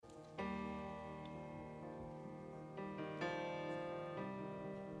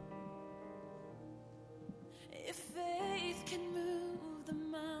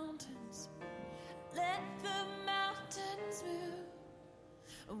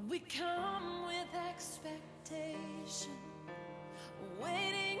We come with expectation,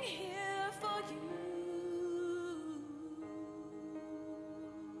 waiting here for you.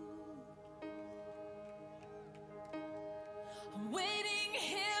 I'm waiting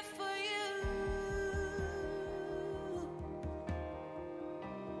here for you.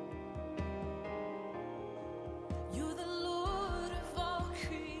 You're the Lord of all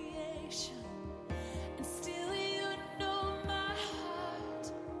creation, and still you know my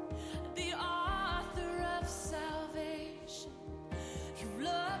heart, the author of salvation. You've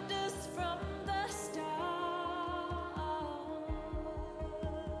loved us from the start.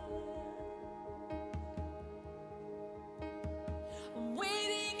 I'm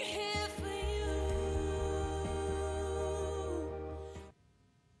waiting here for you.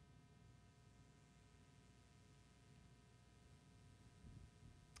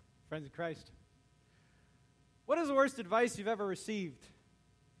 Friends in Christ, what is the worst advice you've ever received?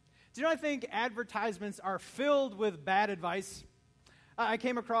 Do you know, I think advertisements are filled with bad advice. I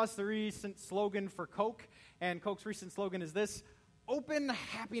came across the recent slogan for Coke, and Coke's recent slogan is this: open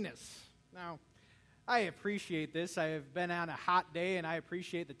happiness. Now, I appreciate this. I have been on a hot day, and I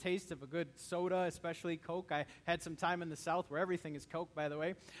appreciate the taste of a good soda, especially Coke. I had some time in the South where everything is Coke, by the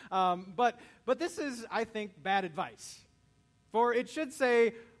way. But this is, I think, bad advice. For it should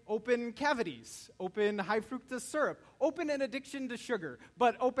say, open cavities, open high fructose syrup, open an addiction to sugar.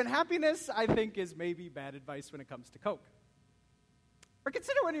 But open happiness, I think, is maybe bad advice when it comes to Coke. Or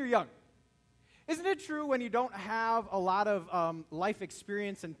consider when you're young. Isn't it true when you don't have a lot of life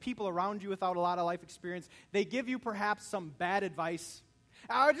experience and people around you without a lot of life experience, they give you perhaps some bad advice?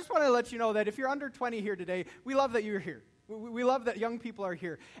 I just want to let you know that if you're under 20 here today, we love that you're here. We love that young people are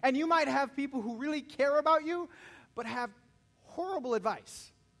here. And you might have people who really care about you, but have horrible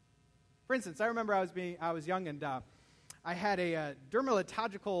advice. For instance, I remember I was young and I had a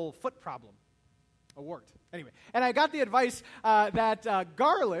dermatological foot problem, a wart. Anyway, and I got the advice that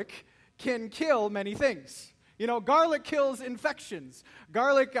garlic can kill many things. You know, garlic kills infections.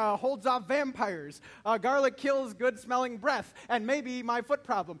 Garlic holds off vampires. Garlic kills good-smelling breath and maybe my foot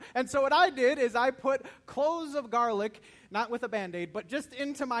problem. And so what I did is I put cloves of garlic, not with a Band-Aid, but just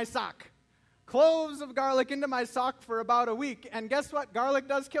into my sock. Cloves of garlic into my sock for about a week. And guess what? Garlic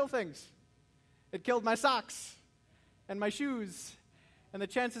does kill things. It killed my socks and my shoes and the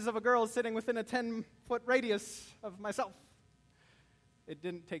chances of a girl sitting within a 10-foot radius of myself. It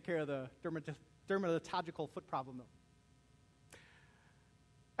didn't take care of the dermatological foot problem, though.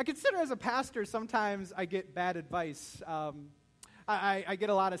 I consider as a pastor, sometimes I get bad advice. I get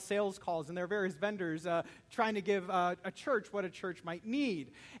a lot of sales calls, and there are various vendors trying to give a church what a church might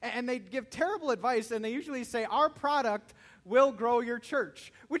need. And they give terrible advice, and they usually say, our product will grow your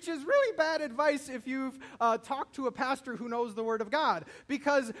church, which is really bad advice if you've talked to a pastor who knows the Word of God,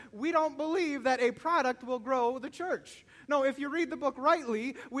 because we don't believe that a product will grow the church. No, if you read the book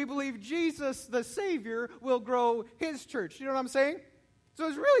rightly, we believe Jesus, the Savior, will grow His church. You know what I'm saying? So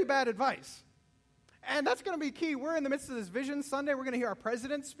it's really bad advice. And that's going to be key. We're in the midst of this Vision Sunday. We're going to hear our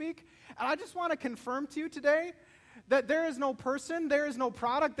president speak. And I just want to confirm to you today that there is no person, there is no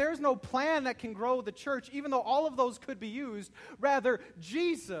product, there is no plan that can grow the church, even though all of those could be used. Rather,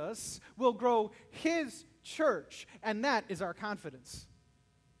 Jesus will grow His church, and that is our confidence.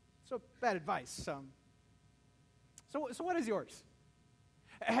 So, bad advice. So what is yours?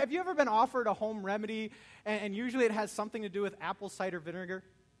 Have you ever been offered a home remedy, and usually it has something to do with apple cider vinegar?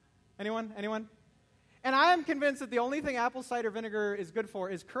 Anyone? And I am convinced that the only thing apple cider vinegar is good for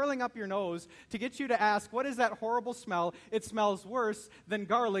is curling up your nose to get you to ask, what is that horrible smell? It smells worse than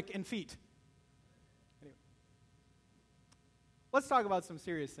garlic and feet. Anyway, let's talk about some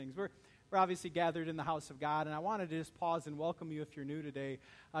serious things. We're obviously gathered in the house of God, and I wanted to just pause and welcome you if you're new today.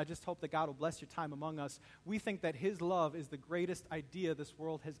 I just hope that God will bless your time among us. We think that His love is the greatest idea this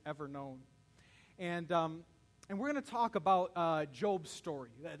world has ever known. And we're going to talk about Job's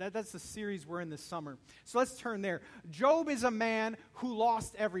story. That's the series we're in this summer. So let's turn there. Job is a man who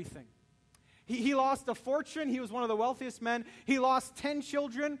lost everything. He lost a fortune. He was one of the wealthiest men. He lost 10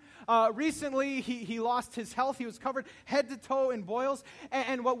 children. Recently, he lost his health. He was covered head to toe in boils.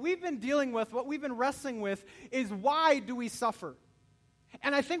 And what we've been dealing with, what we've been wrestling with, is why do we suffer?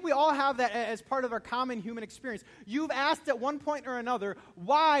 And I think we all have that as part of our common human experience. You've asked at one point or another,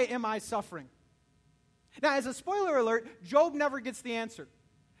 why am I suffering? Now, as a spoiler alert, Job never gets the answer.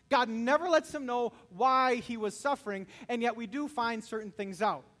 God never lets him know why he was suffering, and yet we do find certain things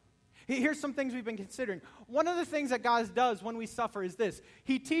out. Here's some things we've been considering. One of the things that God does when we suffer is this.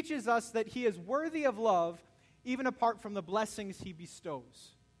 He teaches us that He is worthy of love even apart from the blessings He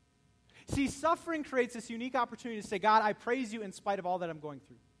bestows. See, suffering creates this unique opportunity to say, God, I praise You in spite of all that I'm going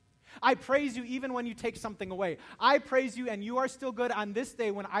through. I praise you even when you take something away. I praise you and you are still good on this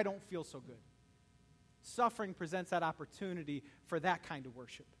day when I don't feel so good. Suffering presents that opportunity for that kind of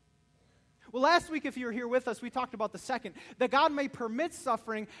worship. Well, last week, if you were here with us, we talked about the second, that God may permit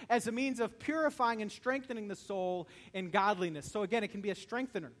suffering as a means of purifying and strengthening the soul in godliness. So again, it can be a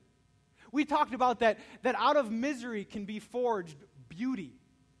strengthener. We talked about that out of misery can be forged beauty.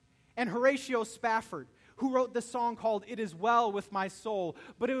 And Horatio Spafford, who wrote the song called It Is Well With My Soul,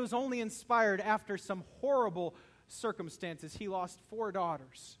 but it was only inspired after some horrible circumstances. He lost 4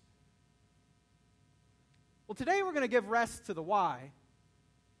 daughters. Well, today we're going to give rest to the why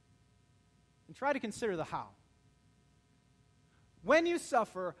and try to consider the how. When you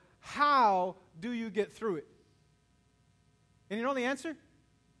suffer, how do you get through it? And you know the answer?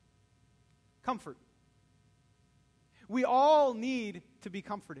 Comfort. We all need to be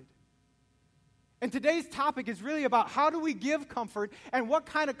comforted. And today's topic is really about how do we give comfort and what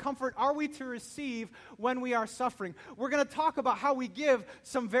kind of comfort are we to receive when we are suffering. We're going to talk about how we give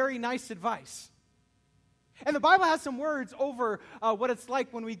some very nice advice. And the Bible has some words over what it's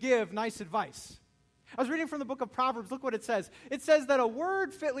like when we give nice advice. I was reading from the book of Proverbs. Look what it says. It says that a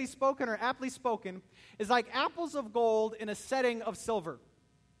word fitly spoken or aptly spoken is like apples of gold in a setting of silver.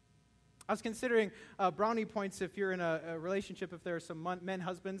 I was considering brownie points if you're in a relationship, if there are some men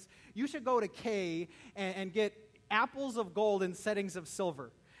husbands. You should go to Kay and get apples of gold in settings of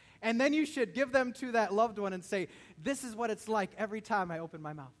silver. And then you should give them to that loved one and say, this is what it's like every time I open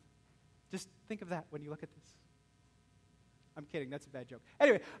my mouth. Just think of that when you look at this. I'm kidding. That's a bad joke.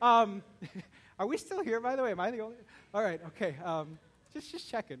 Anyway, are we still here, by the way? Am I the only? All right, okay. Just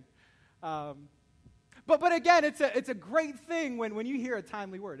checking. But again, it's a great thing when you hear a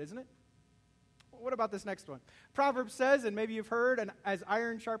timely word, isn't it? What about this next one? Proverbs says, and maybe you've heard, and as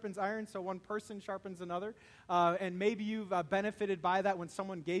iron sharpens iron, so one person sharpens another. And maybe you've benefited by that when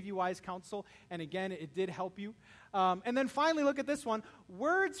someone gave you wise counsel, and again, it did help you. And then finally, look at this one.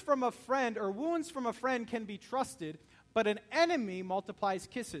 Words from a friend or wounds from a friend can be trusted, but an enemy multiplies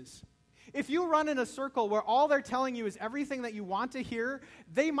kisses. If you run in a circle where all they're telling you is everything that you want to hear,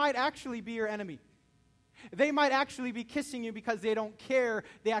 they might actually be your enemy. They might actually be kissing you because they don't care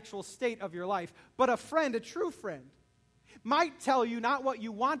the actual state of your life. But a friend, a true friend, might tell you not what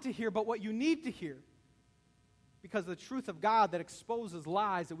you want to hear, but what you need to hear. Because of the truth of God that exposes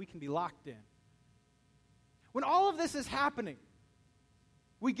lies that we can be locked in. When all of this is happening,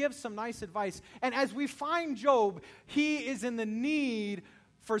 we give some nice advice. And as we find Job, he is in the need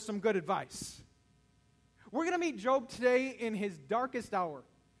for some good advice. We're going to meet Job today in his darkest hour.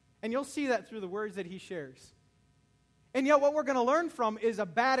 And you'll see that through the words that he shares. And yet what we're going to learn from is a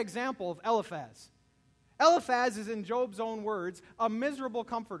bad example of Eliphaz. Eliphaz is, in Job's own words, a miserable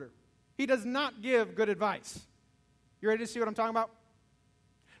comforter. He does not give good advice. You ready to see what I'm talking about?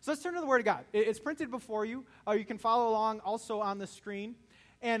 So let's turn to the Word of God. It's printed before you. You can follow along also on the screen.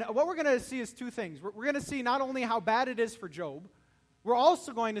 And what we're going to see is 2 things. We're going to see not only how bad it is for Job, we're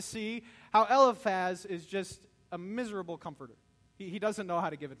also going to see how Eliphaz is just a miserable comforter. He doesn't know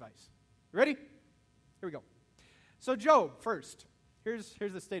how to give advice. You ready? Here we go. So Job, first. Here's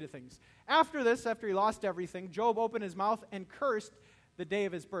the state of things. After this, after he lost everything, Job opened his mouth and cursed the day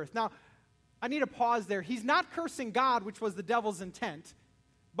of his birth. Now, I need to pause there. He's not cursing God, which was the devil's intent,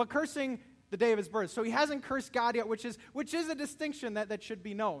 but cursing the day of his birth. So he hasn't cursed God yet, which is a distinction that should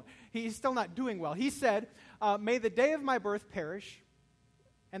be known. He's still not doing well. He said, may the day of my birth perish,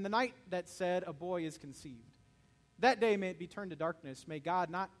 and the night that said a boy is conceived. That day may it be turned to darkness. May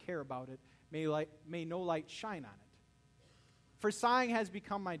God not care about it. May no light shine on it. For sighing has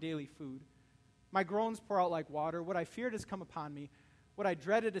become my daily food. My groans pour out like water. What I feared has come upon me. What I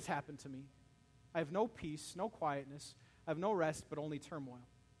dreaded has happened to me. I have no peace, no quietness. I have no rest, but only turmoil.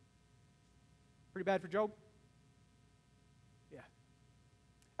 Pretty bad for Job? Yeah.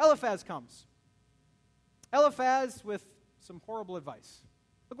 Eliphaz comes. Eliphaz with some horrible advice.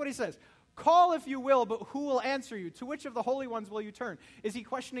 Look what he says. Call if you will, but who will answer you? To which of the holy ones will you turn? Is he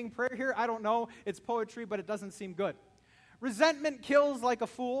questioning prayer here? I don't know. It's poetry, but it doesn't seem good. Resentment kills like a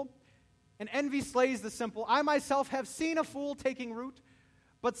fool, and envy slays the simple. I myself have seen a fool taking root,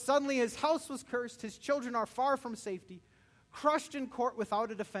 but suddenly his house was cursed. His children are far from safety, crushed in court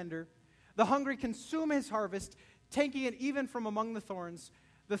without a defender. The hungry consume his harvest, taking it even from among the thorns.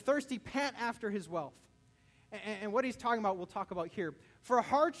 The thirsty pant after his wealth. And what he's talking about, we'll talk about here. For a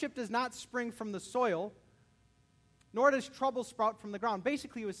hardship does not spring from the soil, nor does trouble sprout from the ground.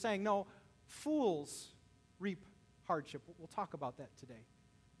 Basically, he was saying, no, fools reap hardship. We'll talk about that today.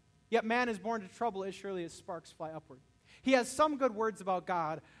 Yet man is born to trouble as surely as sparks fly upward. He has some good words about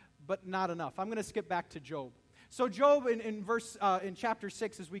God, but not enough. I'm going to skip back to Job. So Job, in chapter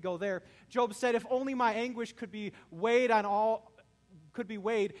 6, as we go there, Job said, if only my anguish could be weighed and all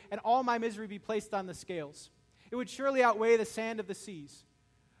my misery be placed on the scales, it would surely outweigh the sand of the seas.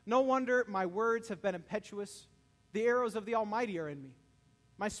 No wonder my words have been impetuous. The arrows of the Almighty are in me.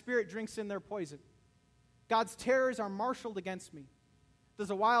 My spirit drinks in their poison. God's terrors are marshaled against me. Does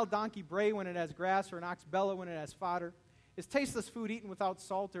a wild donkey bray when it has grass, or an ox bellow when it has fodder? Is tasteless food eaten without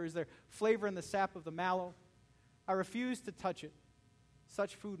salt, or is there flavor in the sap of the mallow? I refuse to touch it.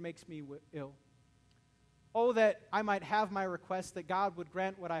 Such food makes me ill. Oh, that I might have my request, that God would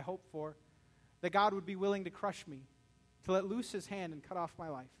grant what I hope for, that God would be willing to crush me, to let loose his hand and cut off my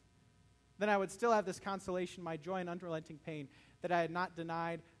life. Then I would still have this consolation, my joy and unrelenting pain, that I had not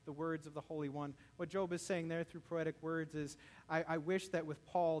denied the words of the Holy One. What Job is saying there through poetic words is, I wish that with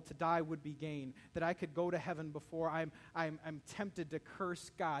Paul, to die would be gain, that I could go to heaven before I'm tempted to curse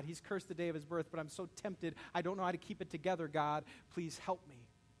God. He's cursed the day of his birth, but I'm so tempted, I don't know how to keep it together, God. Please help me.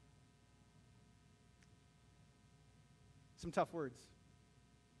 Some tough words.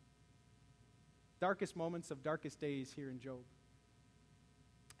 Darkest moments of darkest days here in Job.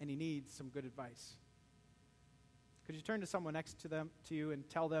 And he needs some good advice. Could you turn to someone next to you and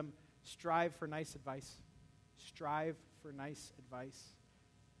tell them, strive for nice advice? Strive for nice advice.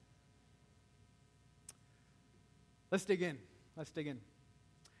 Let's dig in.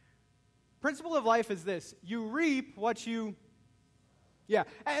 Principle of life is this. You reap what you... Yeah,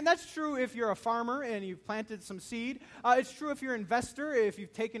 and that's true if you're a farmer and you've planted some seed. It's true if you're an investor, if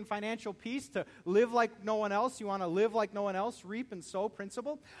you've taken financial peace to live like no one else. You want to live like no one else, reap and sow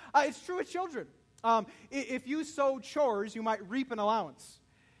principle. It's true with children. If you sow chores, you might reap an allowance.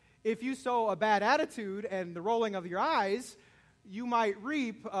 If you sow a bad attitude and the rolling of your eyes, you might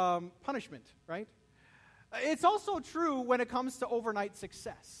reap punishment, right? It's also true when it comes to overnight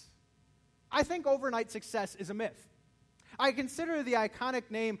success. I think overnight success is a myth. I consider the iconic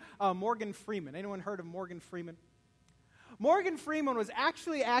name Morgan Freeman. Anyone heard of Morgan Freeman? Morgan Freeman was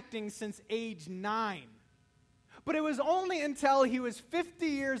actually acting since age 9. But it was only until he was 50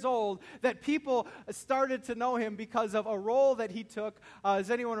 years old that people started to know him because of a role that he took.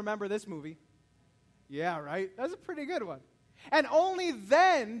 Does anyone remember this movie? Yeah, right? That's a pretty good one. And only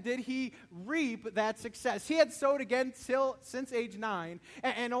then did he reap that success. He had sowed again since age 9,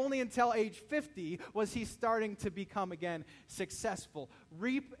 and only until age 50 was he starting to become again successful.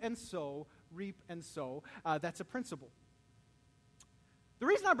 Reap and sow, reap and sow. That's a principle. The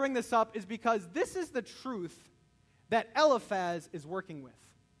reason I bring this up is because this is the truth that Eliphaz is working with.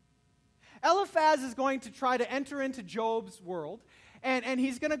 Eliphaz is going to try to enter into Job's world, and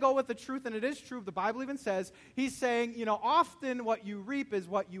he's going to go with the truth, and it is true. The Bible even says, he's saying, often what you reap is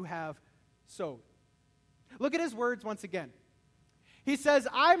what you have sowed. Look at his words once again. He says,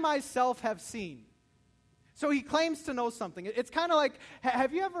 I myself have seen. So he claims to know something. It's kind of like,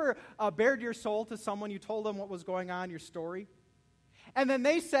 have you ever bared your soul to someone, you told them what was going on, your story? And then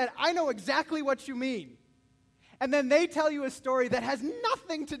they said, I know exactly what you mean. And then they tell you a story that has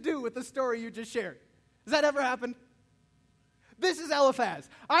nothing to do with the story you just shared. Has that ever happened? This is Eliphaz.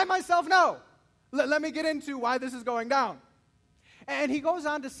 I myself know. Let me get into why this is going down. And he goes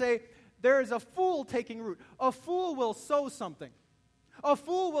on to say, there is a fool taking root. A fool will sow something. A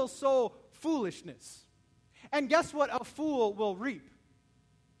fool will sow foolishness. And guess what a fool will reap?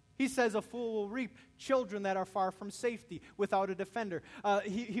 He says a fool will reap children that are far from safety, without a defender.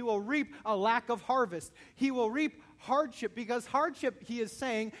 He will reap a lack of harvest. He will reap hardship, because hardship, he is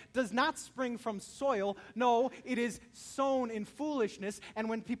saying, does not spring from soil. No, it is sown in foolishness. And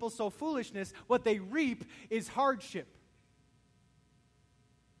when people sow foolishness, what they reap is hardship.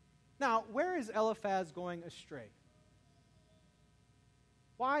 Now, where is Eliphaz going astray?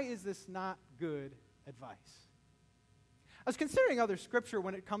 Why is this not good advice? I was considering other scripture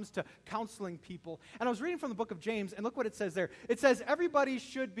when it comes to counseling people, and I was reading from the book of James, and look what it says there. It says, everybody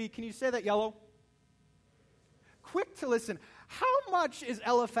should be, can you say that yellow? Quick to listen. How much is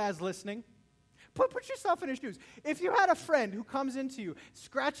Eliphaz listening? Put yourself in his shoes. If you had a friend who comes into you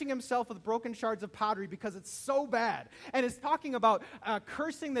scratching himself with broken shards of pottery because it's so bad, and is talking about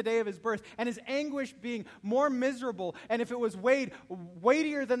cursing the day of his birth, and his anguish being more miserable, and if it was weighed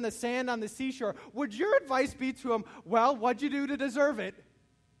weightier than the sand on the seashore, would your advice be to him, well, what'd you do to deserve it?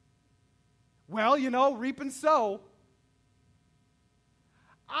 Well, reap and sow.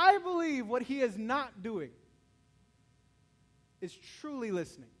 I believe what he is not doing is truly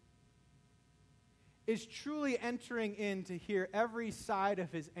listening. Is truly entering in to hear every side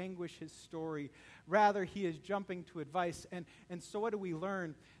of his anguish, his story. Rather, he is jumping to advice. And so what do we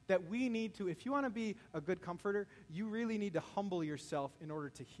learn? That we need to, if you want to be a good comforter, you really need to humble yourself in order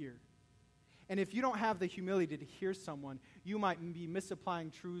to hear. And if you don't have the humility to hear someone, you might be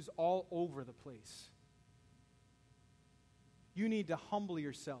misapplying truths all over the place. You need to humble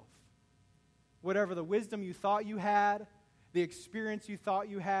yourself. Whatever the wisdom you thought you had, the experience you thought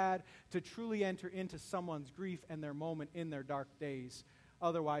you had, to truly enter into someone's grief and their moment in their dark days.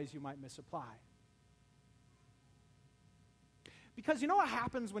 Otherwise, you might misapply. Because you know what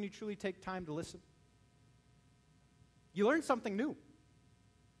happens when you truly take time to listen? You learn something new.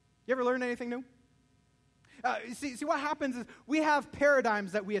 You ever learn anything new? See, what happens is we have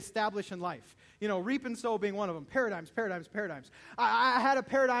paradigms that we establish in life. You know, reap and sow being one of them. Paradigms. I had a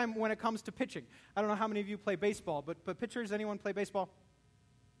paradigm when it comes to pitching. I don't know how many of you play baseball, but pitchers, anyone play baseball?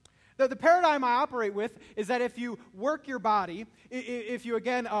 The paradigm I operate with is that if you work your body, if you,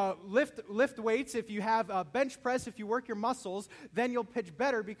 again, lift weights, if you have a bench press, if you work your muscles, then you'll pitch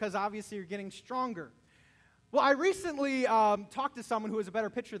better because obviously you're getting stronger. Well, I recently talked to someone who is a better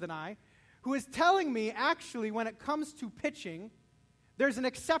pitcher than I, who is telling me, actually, when it comes to pitching, there's an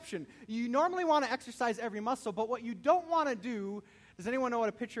exception. You normally want to exercise every muscle, but what you don't want to do, does anyone know what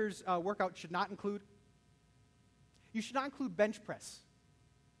a pitcher's workout should not include? You should not include bench press.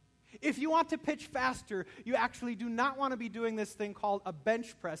 If you want to pitch faster, you actually do not want to be doing this thing called a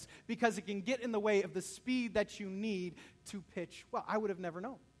bench press because it can get in the way of the speed that you need to pitch. Well, I would have never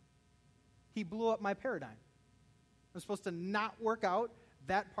known. He blew up my paradigm. I'm supposed to not work out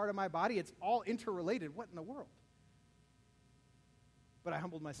that part of my body. It's all interrelated. What in the world? But I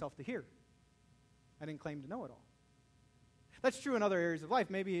humbled myself to hear. I didn't claim to know it all. That's true in other areas of life.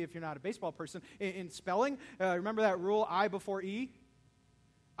 Maybe if you're not a baseball person. In spelling, remember that rule, I before E?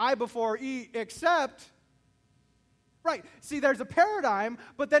 I before E, except... Right. See, there's a paradigm,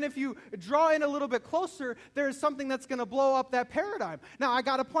 but then if you draw in a little bit closer, there's something that's going to blow up that paradigm. Now, I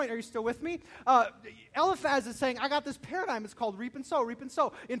got a point. Are you still with me? Eliphaz is saying, I got this paradigm. It's called reap and sow, reap and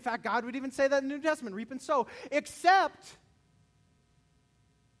sow. In fact, God would even say that in the New Testament, reap and sow, except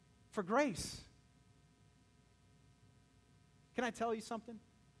for grace. Can I tell you something?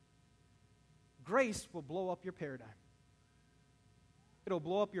 Grace will blow up your paradigm. It'll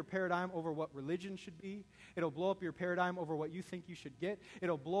blow up your paradigm over what religion should be. It'll blow up your paradigm over what you think you should get.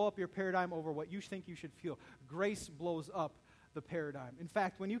 It'll blow up your paradigm over what you think you should feel. Grace blows up the paradigm. In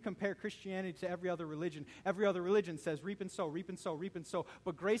fact, when you compare Christianity to every other religion says reap and sow, reap and sow, reap and sow.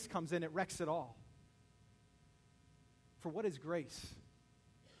 But grace comes in, it wrecks it all. For what is grace?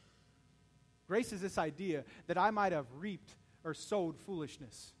 Grace is this idea that I might have reaped or sowed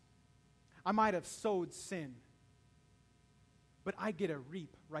foolishness. I might have sowed sin. But I get to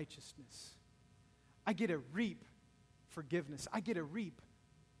reap righteousness. I get to reap forgiveness. I get to reap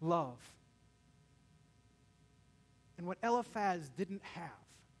love. And what Eliphaz didn't have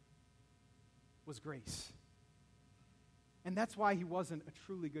was grace. And that's why he wasn't a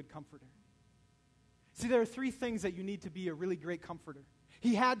truly good comforter. See, there are three things that you need to be a really great comforter.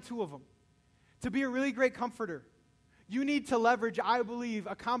 He had two of them. To be a really great comforter, you need to leverage, I believe,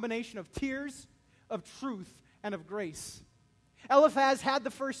 a combination of tears, of truth, and of grace. Eliphaz had the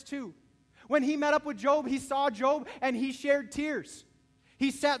first two. When he met up with Job, he saw Job and he shared tears.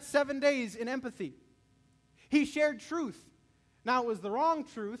 He sat 7 days in empathy. He shared truth. Now, it was the wrong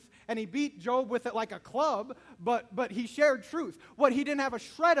truth, and he beat Job with it like a club, but he shared truth. What he didn't have a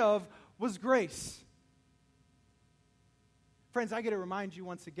shred of was grace. Friends, I got to remind you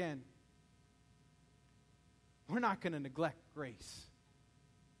once again, we're not going to neglect grace.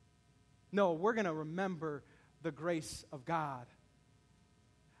 No, we're going to remember the grace of God.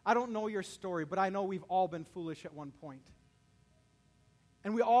 I don't know your story, but I know we've all been foolish at one point.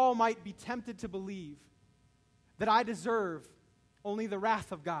 And we all might be tempted to believe that I deserve only the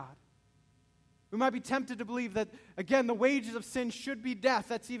wrath of God. We might be tempted to believe that, again, the wages of sin should be death.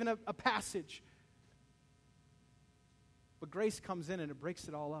 That's even a passage. But grace comes in and it breaks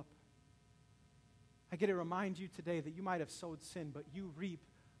it all up. I get to remind you today that you might have sowed sin, but you reap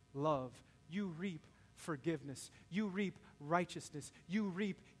love. You reap forgiveness. You reap righteousness. You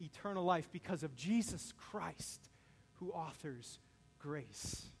reap eternal life because of Jesus Christ who authors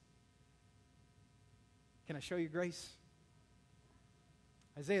grace. Can I show you grace?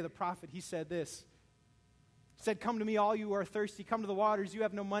 Isaiah the prophet, he said this. He said, come to me, all you who are thirsty. Come to the waters. You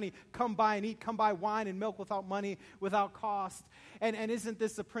have no money. Come buy and eat. Come buy wine and milk without money, without cost. And isn't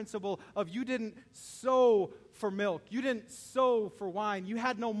this the principle of you didn't sow for milk. You didn't sow for wine. You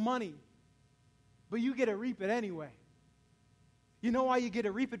had no money. But you get to reap it anyway. You know why you get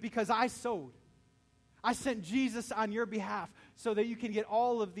to reap it? Because I sowed. I sent Jesus on your behalf so that you can get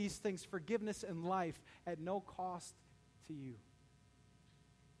all of these things, forgiveness and life, at no cost to you.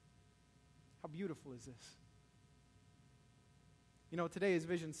 How beautiful is this? You know, today is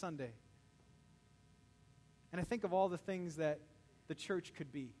Vision Sunday. And I think of all the things that the church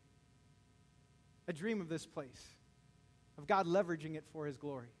could be. I dream of this place, of God leveraging it for his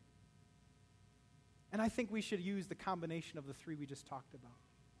glory. And I think we should use the combination of the three we just talked about.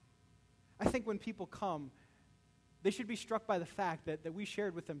 I think when people come, they should be struck by the fact that we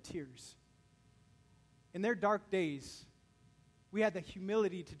shared with them tears. In their dark days, we had the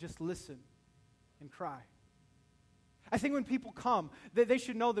humility to just listen and cry. I think when people come, they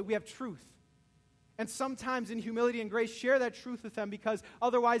should know that we have truth. And sometimes in humility and grace, share that truth with them, because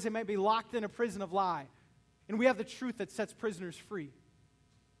otherwise they might be locked in a prison of lie. And we have the truth that sets prisoners free.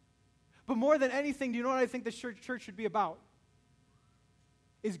 But more than anything, do you know what I think the church should be about?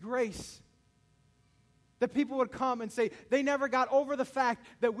 Is grace. That people would come and say they never got over the fact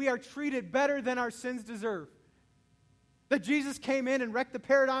that we are treated better than our sins deserve. That Jesus came in and wrecked the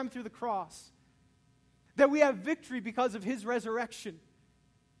paradigm through the cross. That we have victory because of his resurrection.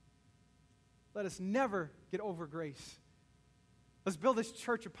 Let us never get over grace. Let's build this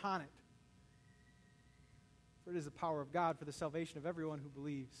church upon it. For it is the power of God for the salvation of everyone who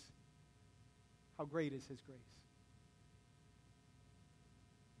believes. How great is his grace.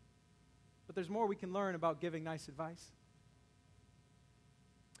 But there's more we can learn about giving nice advice.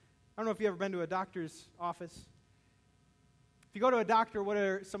 I don't know if you've ever been to a doctor's office. If you go to a doctor, what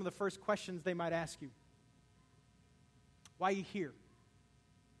are some of the first questions they might ask you? Why are you here?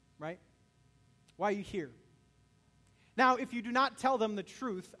 Right? Why are you here? Now, if you do not tell them the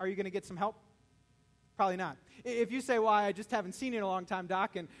truth, are you going to get some help? Probably not. If you say, well, I just haven't seen you in a long time,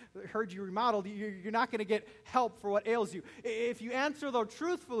 doc, and heard you remodeled, you're not going to get help for what ails you. If you answer, though,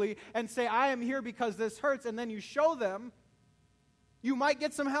 truthfully and say, I am here because this hurts, and then you show them, you might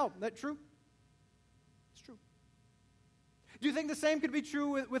get some help. Is that true? It's true. Do you think the same could be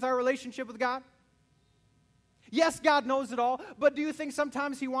true with our relationship with God? Yes, God knows it all, but do you think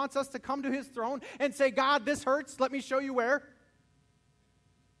sometimes he wants us to come to his throne and say, God, this hurts, let me show you where?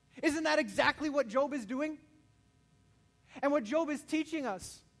 Isn't that exactly what Job is doing? And what Job is teaching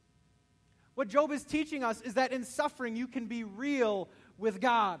us, is that in suffering you can be real with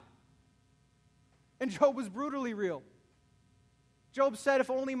God. And Job was brutally real. Job said, if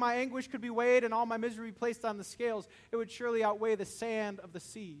only my anguish could be weighed and all my misery placed on the scales, it would surely outweigh the sand of the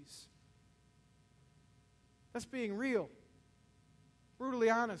seas. That's being real, brutally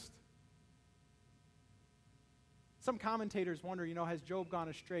honest. Some commentators wonder, has Job gone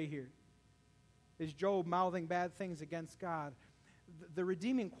astray here? Is Job mouthing bad things against God? The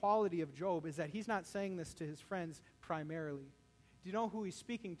redeeming quality of Job is that he's not saying this to his friends primarily. Do you know who he's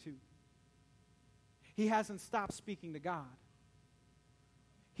speaking to? He hasn't stopped speaking to God.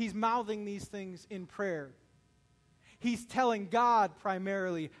 He's mouthing these things in prayer. He's telling God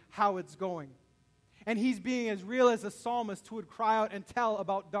primarily how it's going. And he's being as real as a psalmist who would cry out and tell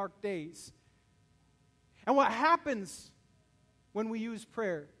about dark days. And what happens when we use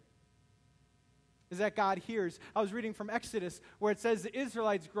prayer is that God hears. I was reading from Exodus where it says the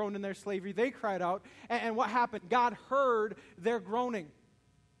Israelites groaned in their slavery. They cried out. And what happened? God heard their groaning.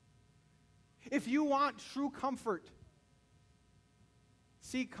 If you want true comfort,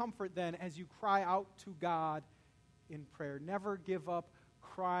 seek comfort then as you cry out to God in prayer. Never give up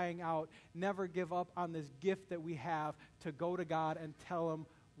crying out. Never give up on this gift that we have to go to God and tell him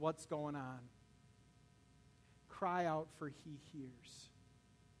what's going on. Cry out, for he hears.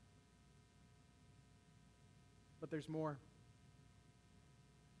 But there's more.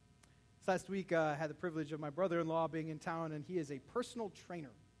 This last week, I had the privilege of my brother-in-law being in town, and he is a personal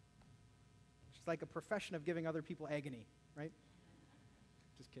trainer. It's like a profession of giving other people agony, right?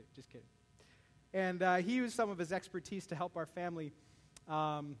 Just kidding. And he used some of his expertise to help our family.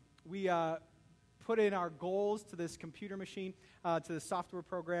 We put in our goals to this computer machine, to the software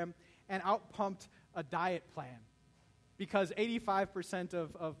program, and outpumped a diet plan. Because 85%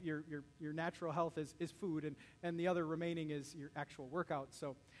 of your natural health is food, and the other remaining is your actual workout.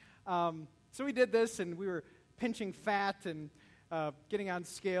 So we did this, and we were pinching fat and getting on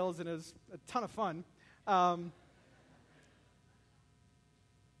scales, and it was a ton of fun. And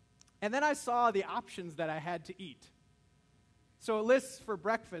then I saw the options that I had to eat. So it lists for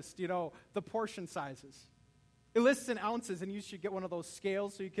breakfast, the portion sizes. It lists in ounces, and you should get one of those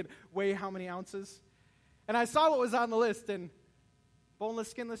scales so you could weigh how many ounces. And I saw what was on the list, and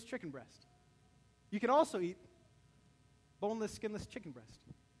boneless, skinless chicken breast. You can also eat boneless, skinless chicken breast.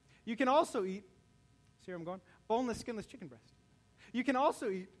 You can also eat, see where I'm going? Boneless, skinless chicken breast. You can also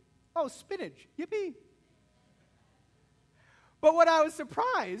eat, spinach. Yippee. But what I was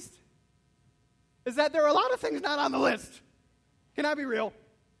surprised is that there are a lot of things not on the list. Can I be real?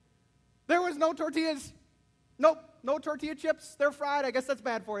 There was no tortillas. Nope, no tortilla chips. They're fried. I guess that's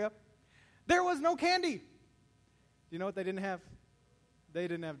bad for you. There was no candy. you know what they didn't have? They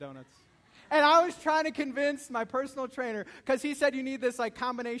didn't have donuts. And I was trying to convince my personal trainer, because he said you need this like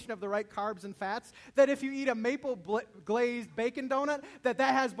combination of the right carbs and fats, that if you eat a maple glazed bacon donut, that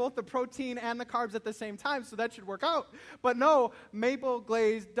has both the protein and the carbs at the same time, so that should work out. But no, maple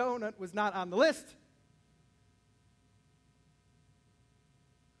glazed donut was not on the list.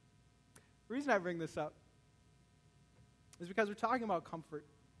 The reason I bring this up is because we're talking about comfort.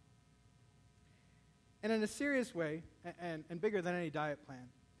 And in a serious way, and bigger than any diet plan,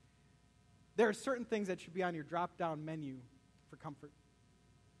 there are certain things that should be on your drop-down menu for comfort.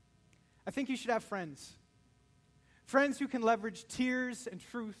 I think you should have friends. Friends who can leverage tears and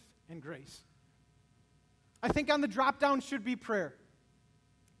truth and grace. I think on the drop-down should be prayer.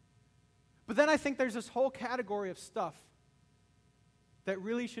 But then I think there's this whole category of stuff that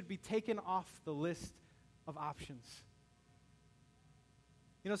really should be taken off the list of options.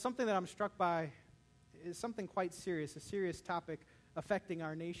 You know, something that I'm struck by is something quite serious, a serious topic affecting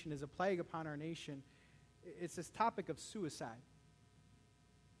our nation, is a plague upon our nation. It's this topic of suicide.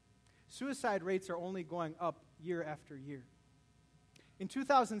 Suicide rates are only going up year after year. In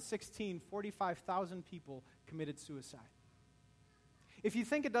 2016, 45,000 people committed suicide. If you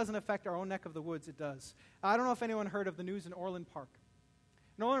think it doesn't affect our own neck of the woods, it does. I don't know if anyone heard of the news in Orland Park.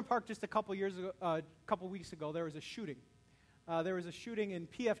 In Orland Park, just a couple weeks ago, there was a shooting. There was a shooting in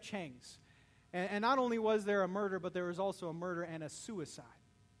P.F. Chang's. And not only was there a murder, but there was also a murder and a suicide.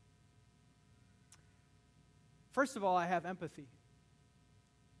 First of all, I have empathy.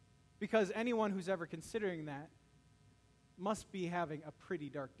 Because anyone who's ever considering that must be having a pretty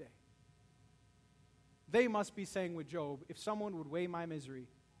dark day. They must be saying with Job, if someone would weigh my misery,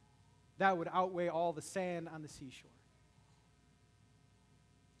 that would outweigh all the sand on the seashore.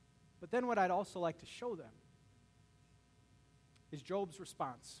 But then what I'd also like to show them is Job's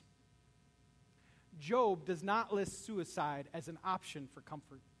response. Job does not list suicide as an option for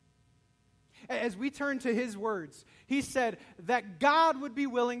comfort. As we turn to his words, he said that God would be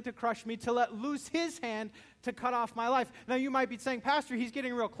willing to crush me, to let loose his hand to cut off my life. Now you might be saying, Pastor, he's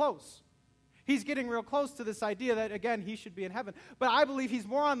getting real close. He's getting real close to this idea that, again, he should be in heaven. But I believe he's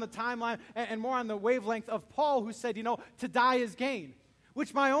more on the timeline and more on the wavelength of Paul, who said, to die is gain,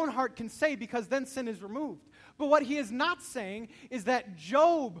 which my own heart can say because then sin is removed. But what he is not saying is that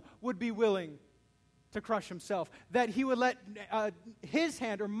Job would be willing to crush himself, that he would let his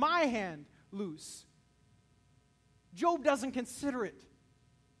hand or my hand loose. Job doesn't consider it.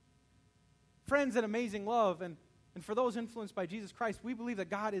 Friends, in amazing love, and for those influenced by Jesus Christ, we believe that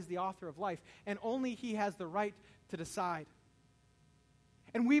God is the author of life, and only he has the right to decide.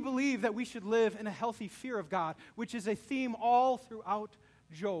 And we believe that we should live in a healthy fear of God, which is a theme all throughout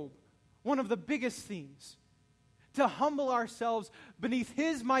Job. One of the biggest themes. To humble ourselves beneath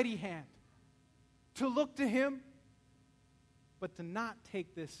his mighty hand. To look to him, but to not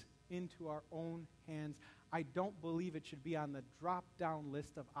take this into our own hands. I don't believe it should be on the drop-down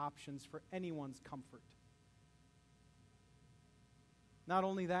list of options for anyone's comfort. Not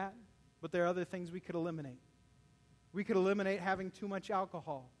only that, but there are other things we could eliminate. We could eliminate having too much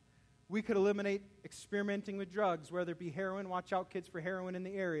alcohol. We could eliminate experimenting with drugs, whether it be heroin. Watch out, kids, for heroin in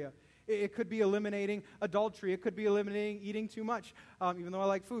the area. It could be eliminating adultery. It could be eliminating eating too much, even though I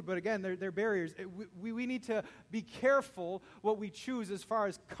like food. But again, there are barriers. We need to be careful what we choose as far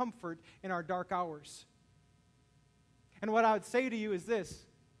as comfort in our dark hours. And what I would say to you is this.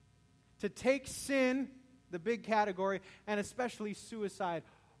 To take sin, the big category, and especially suicide,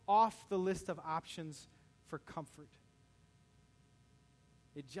 off the list of options for comfort.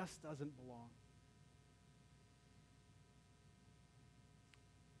 It just doesn't belong.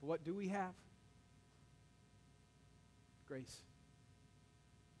 But what do we have? Grace.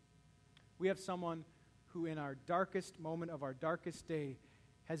 We have someone who in our darkest moment of our darkest day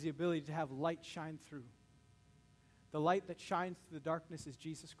has the ability to have light shine through. The light that shines through the darkness is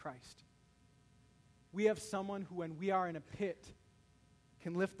Jesus Christ. We have someone who, when we are in a pit,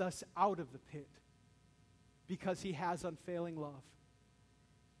 can lift us out of the pit because he has unfailing love.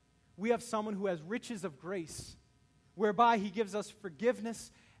 We have someone who has riches of grace, whereby he gives us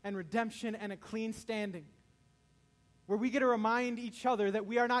forgiveness and redemption and a clean standing, where we get to remind each other that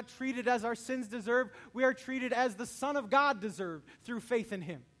we are not treated as our sins deserve, we are treated as the Son of God deserved through faith in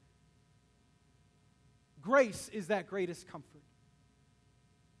him. Grace is that greatest comfort.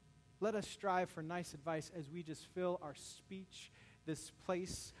 Let us strive for nice advice as we just fill our speech, this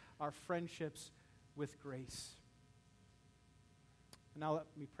place, our friendships with grace. And now let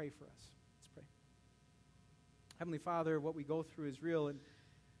me pray for us. Let's pray. Heavenly Father, what we go through is real, and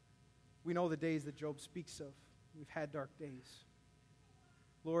we know the days that Job speaks of. We've had dark days.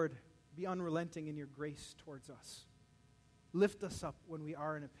 Lord, be unrelenting in your grace towards us. Lift us up when we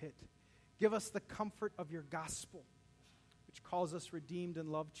are in a pit. Give us the comfort of your gospel, which calls us redeemed and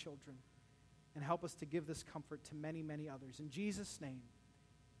loved children. And help us to give this comfort to many, many others. In Jesus' name,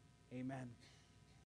 amen.